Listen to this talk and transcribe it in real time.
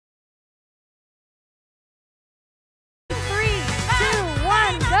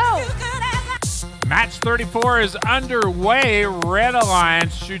Match 34 is underway. Red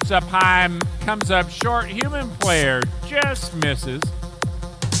Alliance shoots up high, comes up short. Human player just misses.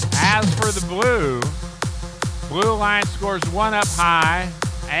 As for the blue Alliance scores one up high,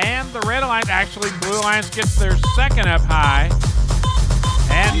 and the Red Alliance, actually Blue Alliance gets their second up high,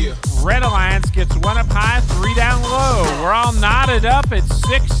 and Red Alliance gets one up high, three down low. We're all knotted up at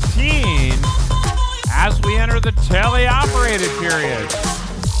 16 as we enter the teleoperated period.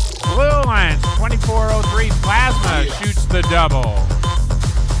 Blue Alliance, 2403 Plasma shoots the double.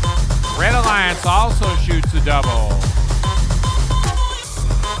 Red Alliance also shoots the double.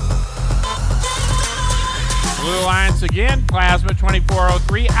 Blue Alliance again, Plasma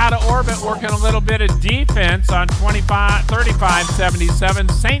 2403 out of orbit, working a little bit of defense on 3577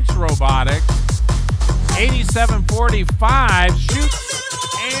 Saints Robotics. 8745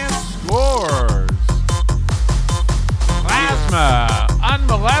 shoots and scores. Plasma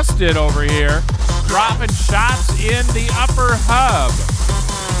unmolested over here, dropping shots in the upper hub.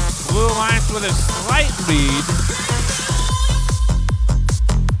 Blue Alliance with a slight lead.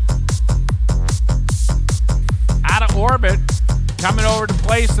 Out of orbit, coming over to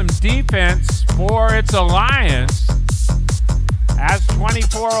play some defense for its alliance as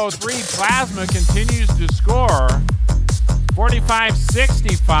 2403 Plasma continues to score.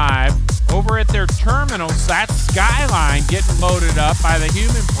 4565 over at their terminal. That Skyline getting loaded up by the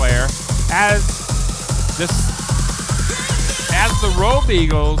human player as the Robe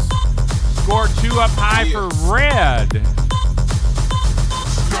Eagles score two up high for red.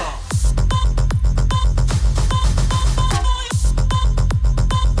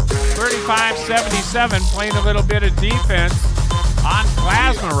 3577 playing a little bit of defense on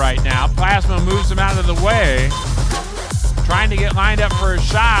Plasma right now. Plasma moves him out of the way, trying to get lined up for a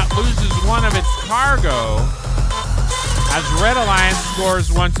shot, loses one of its cargo as Red Alliance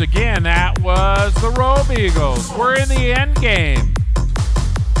scores once again. That was the Robe Eagles. We're in the end game.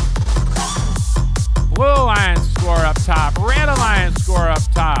 Blue Alliance score up top, Red Alliance score up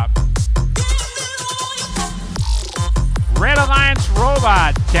top. Red Alliance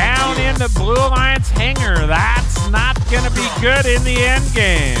robot down in the Blue Alliance hangar. That's not going to be good in the end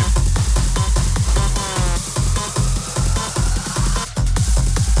game.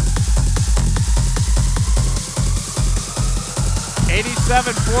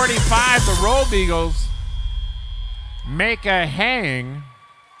 $87.45, the Robe Eagles make a hang.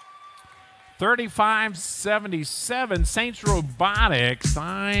 3577 Saints Robotics.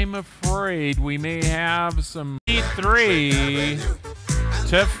 I'm afraid we may have some 3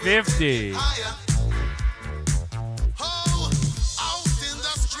 to 50.